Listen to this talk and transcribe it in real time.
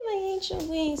Angel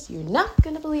Wings. You're not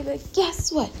going to believe it.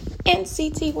 Guess what?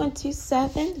 NCT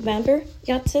 127, remember?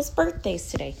 Yunta's birthday's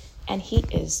today. And he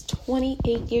is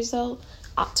 28 years old,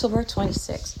 October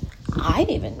 26th. I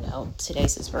didn't even know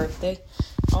today's his birthday.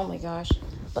 Oh my gosh.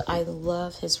 But I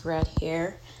love his red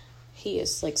hair. He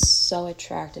is like so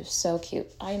attractive, so cute.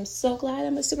 I am so glad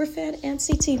I'm a super fan of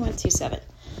NCT 127.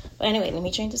 But anyway, let me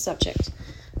change the subject.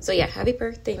 So yeah, happy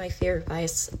birthday, my favorite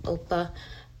bias oppa,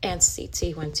 NCT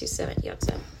 127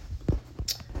 Yunta.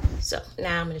 So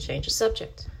now I'm going to change the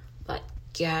subject. But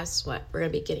guess what? We're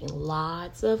going to be getting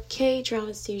lots of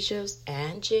K-dramas, TV shows,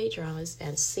 and J-dramas,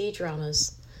 and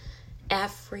C-dramas.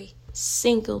 Every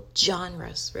single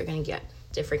genres we're going to get.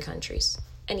 Different countries.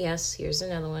 And yes, here's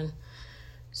another one.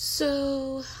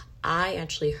 So I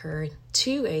actually heard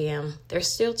 2AM. They're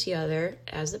still together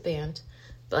as a band,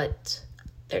 but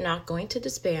they're not going to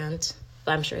disband.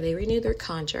 But I'm sure they renewed their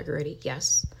contract already,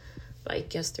 yes. But I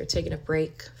guess they're taking a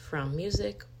break from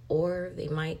music, or they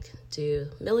might do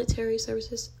military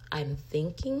services. I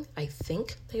think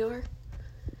they are.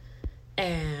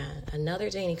 And another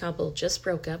dating couple just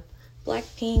broke up.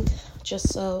 Blackpink,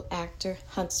 Jisoo actor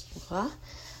Huntsboa,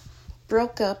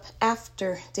 broke up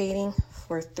after dating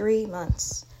for 3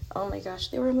 months. Oh my gosh,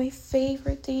 they were my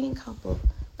favorite dating couple.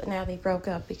 But now they broke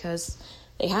up because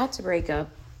they had to break up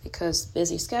because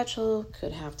busy schedule,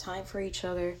 could have time for each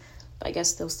other. But I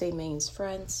guess they'll stay main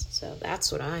friends. So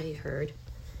that's what I heard.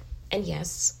 And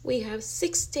yes, we have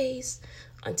 6 days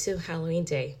until Halloween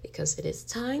Day because it is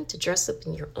time to dress up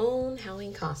in your own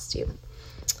Halloween costume.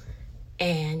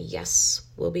 And yes,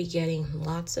 we'll be getting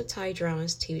lots of Thai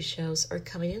dramas, TV shows are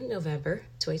coming in November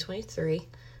 2023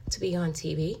 to be on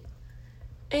TV.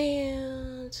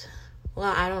 And,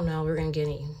 well, I don't know, we're going to get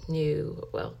any new,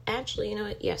 well, actually, you know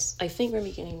what? Yes, I think we're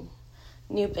going to be getting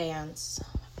new bands,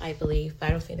 I believe. But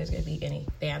I don't think there's going to be any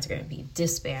bands are going to be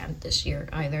disbanded this year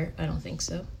either. I don't think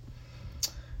so.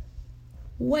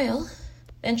 Well,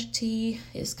 Entity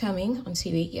is coming on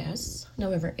TV, yes,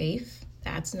 November 8th.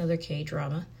 That's another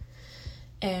K-drama.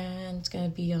 And it's going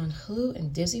to be on Hulu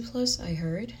and Disney Plus, I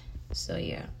heard. So,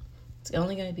 yeah. It's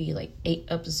only going to be like 8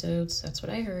 episodes. That's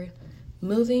what I heard.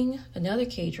 Moving, another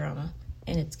K-drama.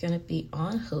 And it's going to be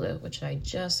on Hulu, which I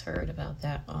just heard about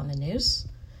that on the news.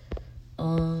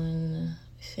 On,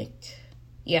 I think,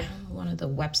 yeah, one of the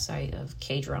website of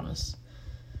K-dramas.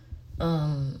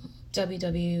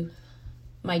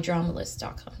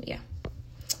 www.mydramalist.com, yeah.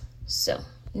 So,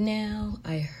 now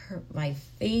I heard my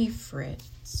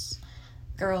favorites.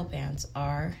 Girl bands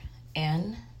are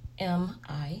NMIXX,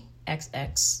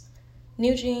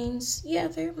 New Jeans. Yeah,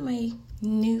 they're my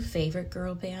new favorite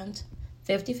girl band.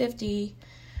 50/50,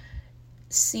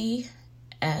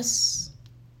 CS,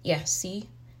 yeah,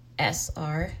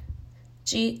 CSR,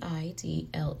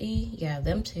 GIDLE, yeah,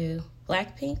 them too.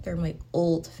 Blackpink, they're my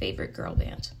old favorite girl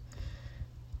band.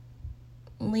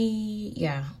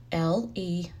 LESSERAFIM.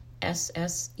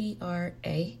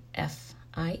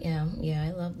 Yeah,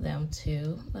 I love them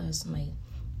too. That's my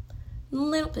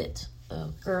little bit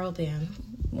of girl band.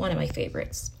 One of my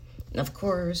favorites. And of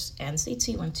course,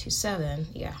 NCT 127.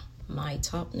 Yeah, my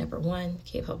top number 1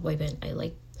 K-pop boy band I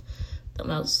like the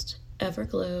most.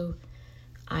 Everglow,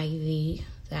 IVE,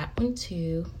 that one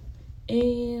too.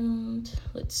 And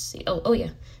let's see. Oh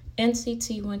yeah.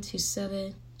 NCT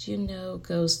 127. Juno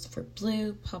Ghost for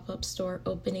Blue pop-up store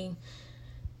opening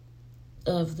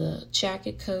of the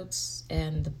jacket coats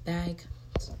and the bag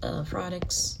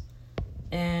products.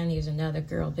 And here's another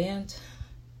girl band,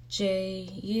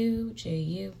 JU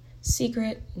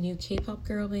Secret, new K-pop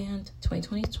girl band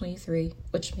 2020-23,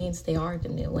 which means they are the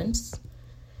new ones.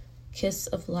 Kiss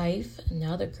of Life,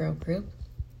 another girl group.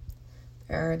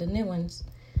 There are the new ones.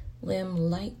 Lim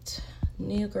Light,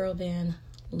 new girl band.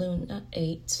 Luna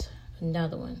 8,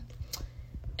 another one.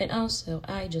 And also,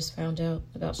 I just found out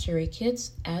about Stray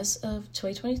Kids. As of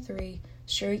 2023,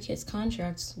 Stray Kids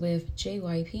contracts with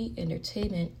JYP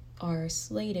Entertainment are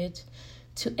slated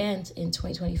to end in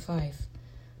 2025.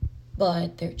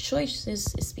 But their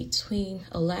choices is between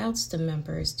allows the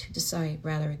members to decide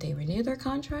whether they renew their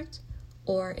contract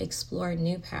or explore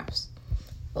new paths.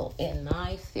 Well, in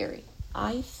my theory,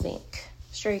 I think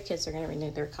Stray Kids are going to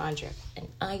renew their contract, and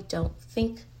I don't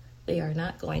think they are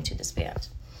not going to disband.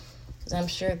 Because I'm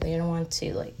sure they don't want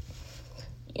to,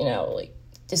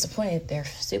 disappoint their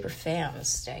super fans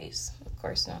stays. Of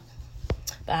course not.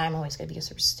 But I'm always going to be a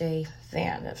super stay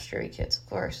fan of Stray Kids, of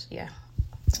course, yeah.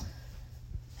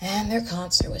 And their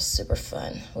concert was super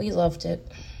fun. We loved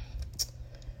it.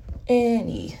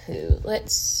 Anywho,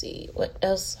 let's see what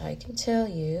else I can tell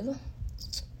you.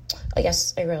 Oh,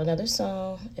 yes, I wrote another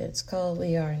song. It's called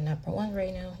We Are Number One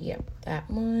right now. Yep, that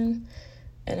one.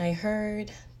 And I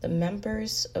heard the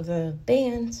members of the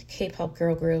band K-pop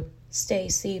girl group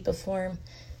STAYC performed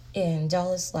in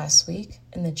Dallas last week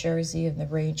in the jersey of the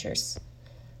Rangers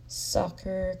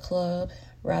soccer club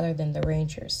rather than the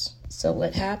Rangers. So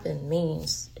what happened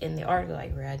means, in the article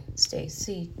I read,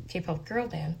 STAYC, K-pop girl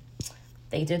band,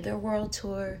 they did their world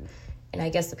tour, and I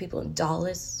guess the people in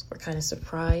Dallas were kind of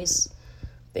surprised.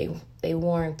 They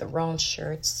wore the wrong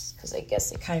shirts because I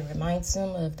guess it kind of reminds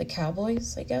them of the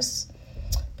Cowboys, I guess.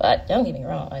 But don't get me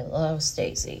wrong, I love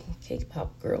STAYC,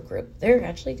 K-pop girl group. They're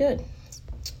actually good.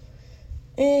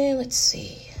 And let's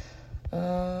see.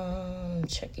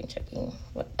 Checking.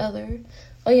 What other?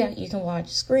 Oh yeah, you can watch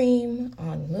Scream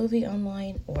on Movie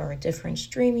Online or different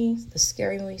streaming. The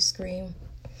Scary Movie Scream.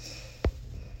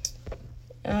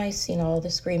 I've seen all the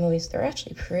Scream movies. They're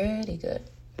actually pretty good.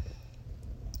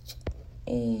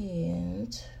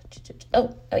 And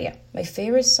oh yeah, my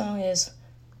favorite song is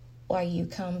Why You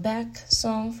Come Back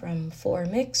song from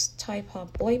 4Mix, Thai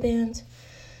pop boy band.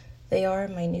 They are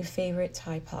my new favorite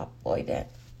Thai pop boy band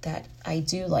that I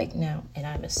do like now, and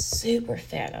I'm a super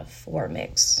fan of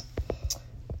 4Mix.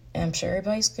 And I'm sure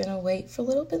everybody's gonna wait for a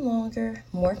little bit longer,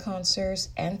 more concerts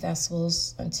and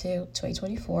festivals until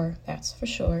 2024, that's for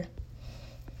sure.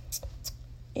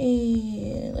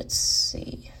 And let's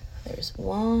see, there's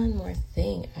one more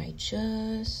thing I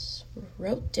just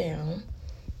wrote down.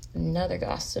 Another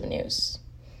gossip news.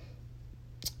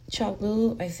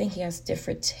 Chagu, I think he has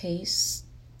different tastes,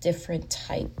 different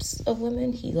types of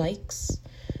women he likes.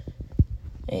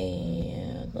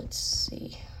 And let's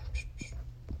see.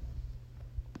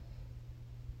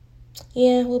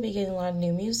 Yeah, we'll be getting a lot of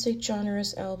new music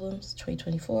genres, albums,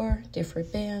 2024,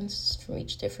 different bands from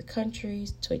each different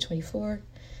countries, 2024.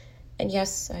 And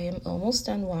yes, I am almost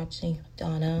done watching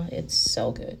Donna. It's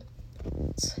so good.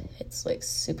 It's like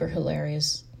super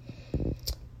hilarious.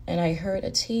 And I heard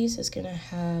ATEEZ is going to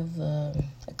have a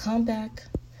comeback,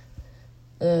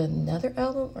 another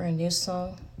album or a new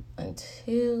song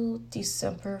until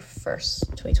December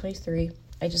 1st, 2023.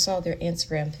 I just saw their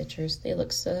Instagram pictures. They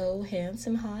look so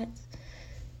handsome, hot.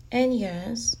 And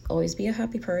yes, always be a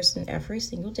happy person every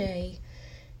single day.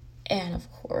 And of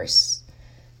course,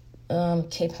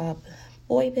 K-pop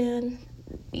boy band,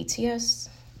 BTS,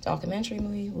 documentary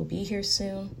movie will be here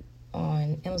soon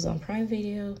on Amazon Prime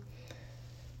Video.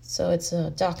 So it's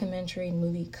a documentary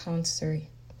movie concert.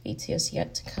 BTS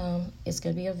Yet to Come. It's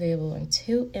going to be available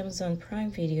until Amazon Prime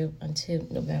Video until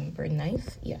November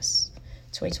 9th. Yes,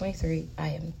 2023. I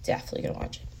am definitely going to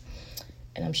watch it.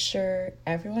 And I'm sure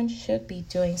everyone should be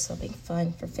doing something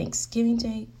fun for Thanksgiving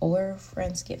Day or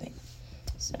Friendsgiving.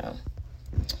 So,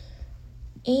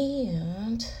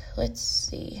 and let's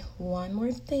see, one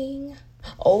more thing.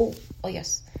 Oh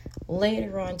yes.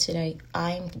 Later on today,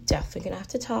 I'm definitely going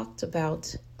to talk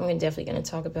about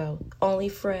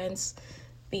OnlyFriends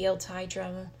BL Thai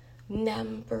drama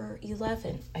number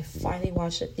 11. I finally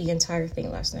watched the entire thing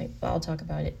last night, but I'll talk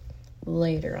about it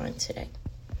later on today.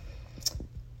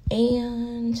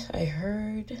 And I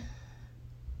heard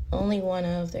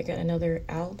they're got another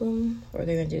album, or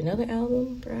they're going to do another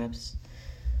album, perhaps.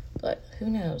 But who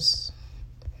knows?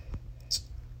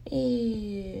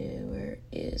 Where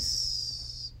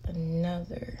is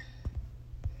another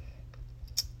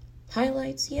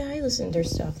highlights? Yeah, I listen to their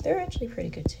stuff. They're actually pretty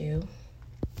good too.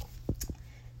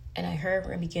 And I heard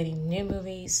we're going to be getting new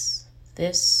movies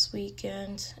this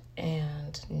weekend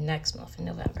and next month in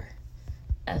November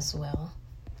as well.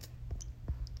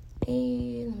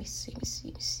 And let me see.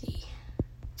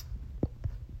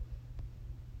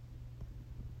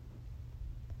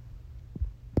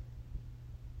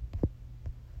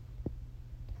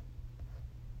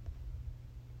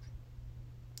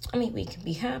 I mean, we can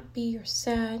be happy or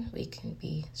sad. We can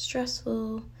be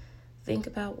stressful. Think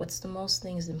about what's the most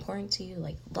things important to you,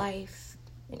 like life.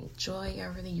 Enjoy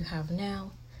everything you have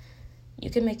now. You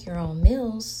can make your own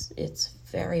meals. It's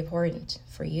very important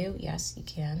for you. Yes, you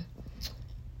can.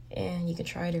 And you can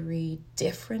try to read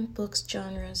different books,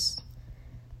 genres.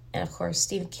 And of course,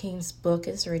 Stephen King's book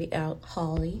is already out,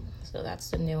 Holly. So that's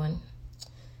the new one.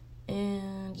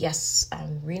 And yes,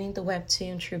 I'm reading the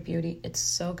webtoon True Beauty. It's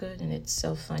so good and it's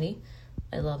so funny.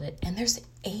 I love it. And there's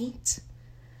 8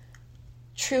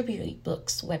 True Beauty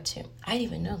books, webtoon. I didn't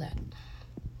even know that.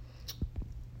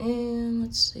 And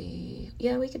let's see.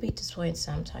 Yeah, we could be disappointed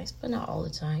sometimes, but not all the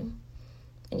time.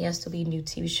 And yes, there'll be new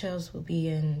TV shows. Will be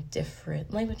in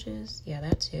different languages. Yeah,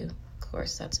 that too. Of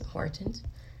course, that's important.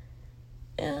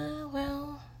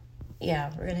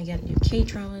 Yeah, we're going to get new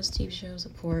K-dramas, TV shows,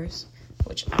 of course,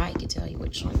 which I can tell you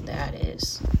which one that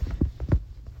is.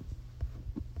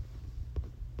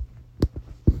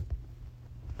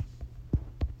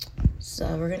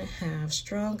 So we're going to have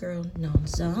Strong Girl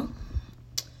Nonza.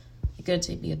 You're Good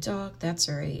to Be a Dog. That's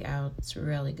already out. It's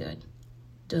really good.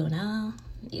 Dona.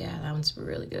 Yeah, that one's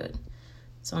really good.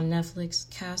 It's on Netflix.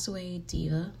 Castaway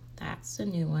Diva. That's a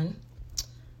new one.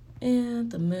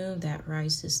 And The Moon That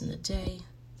Rises in the Day.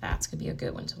 That's going to be a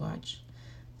good one to watch.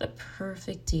 The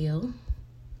Perfect Deal.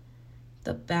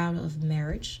 The Battle of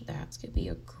Marriage. That's going to be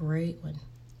a great one.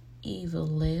 Evil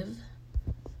Live.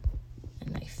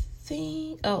 And I think...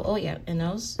 Oh yeah. And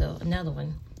also another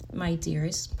one. My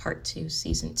Dearest, Part 2,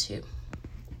 Season 2.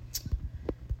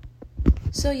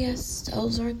 So yes,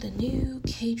 those are the new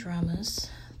K-dramas.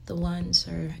 The ones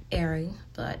are airing,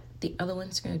 but the other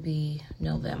one's going to be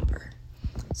November.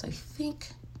 So I think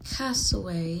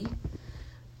Castaway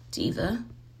Diva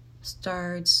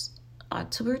starts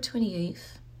October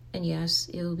 28th. And yes,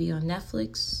 it will be on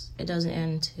Netflix. It doesn't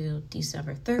end until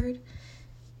December 3rd.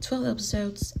 12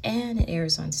 episodes, and it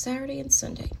airs on Saturday and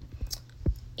Sunday.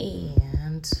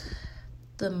 And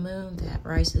The Moon That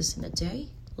Rises in the Day.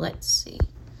 Let's see.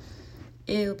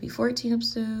 It'll be 14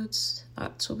 episodes,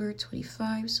 October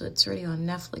 25, so it's already on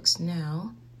Netflix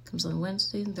now. Comes on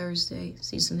Wednesday and Thursday.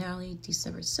 Seasonality,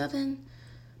 December 7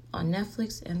 on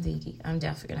Netflix and Viki. I'm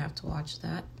definitely going to have to watch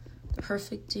that. The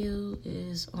Perfect Deal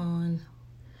is on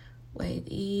Wave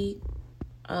E.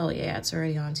 Oh, yeah, it's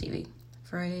already on TV.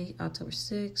 Friday, October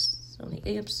 6th, only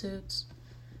 8 episodes.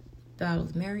 Battle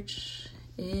of Marriage,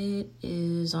 it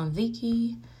is on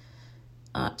Viki.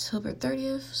 October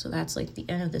 30th, so that's like the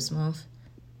end of this month.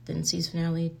 Then season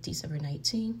finale, December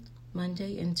 19th,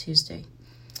 Monday and Tuesday.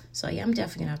 So yeah, I'm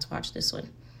definitely gonna have to watch this one.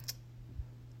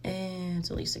 And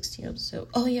it's only 16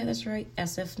 episodes. Oh yeah, that's right.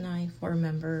 SF9 for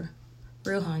member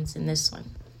Ruhan's in this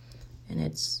one. And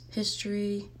it's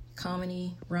history,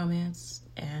 comedy, romance,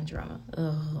 and drama.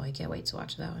 Oh, I can't wait to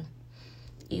watch that one.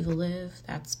 Evil Live,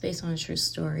 that's based on a true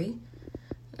story.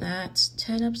 That's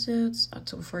 10 episodes,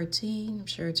 October 14. I'm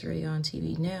sure it's already on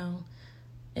TV now.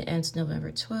 It ends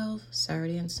November 12,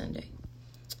 Saturday and Sunday.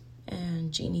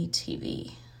 And Genie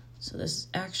TV. So this is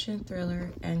action,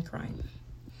 thriller, and crime.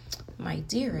 My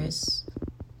Dearest,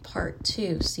 Part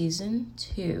 2, Season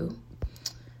 2.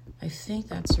 I think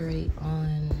that's already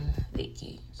on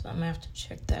Viki. So I'm going to have to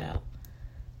check that out.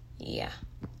 Yeah.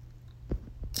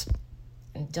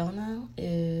 And Dona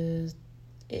is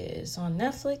on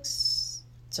Netflix.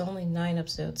 It's only 9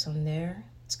 episodes on there.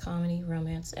 It's comedy,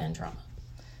 romance, and drama.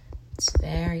 It's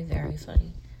very, very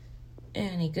funny.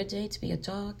 And A Good Day to Be a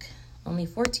Dog. Only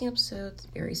 14 episodes.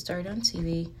 It already started on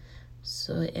TV.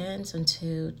 So it ends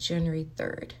until January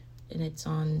 3rd. And it's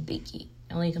on Viki.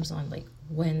 It only comes on like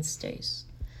Wednesdays.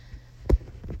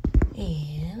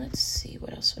 And let's see,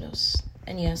 what else?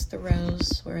 And yes, The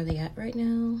Rose, where are they at right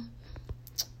now?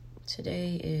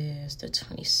 Today is the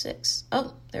 26th.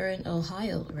 Oh, they're in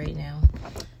Ohio right now.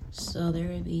 So they're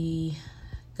going to be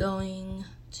going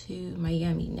to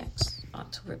Miami next,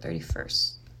 October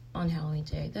 31st, on Halloween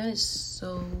Day. That is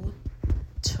so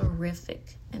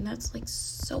terrific. And that's like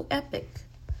so epic.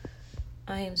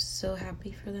 I am so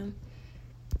happy for them.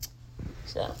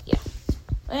 So, yeah.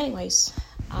 But anyways,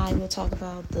 I will talk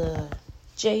about the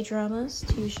J-dramas,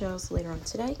 TV shows later on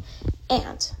today,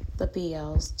 and the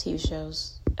BLs, TV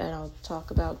shows. And I'll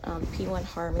talk about P1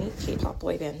 Harmony, K-pop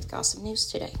boy band gossip news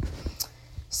today.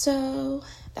 So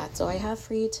that's all I have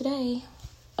for you today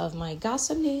of my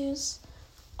gossip news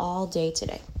all day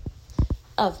today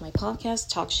of my podcast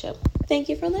talk show. Thank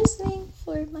you for listening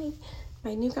for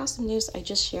my new gossip news I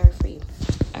just shared for you.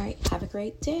 All right, have a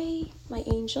great day, my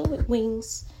angel with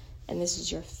wings. And this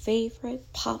is your favorite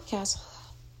podcaster,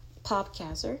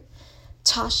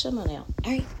 Tasha Monell.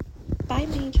 All right, bye,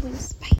 my angel wings. Bye.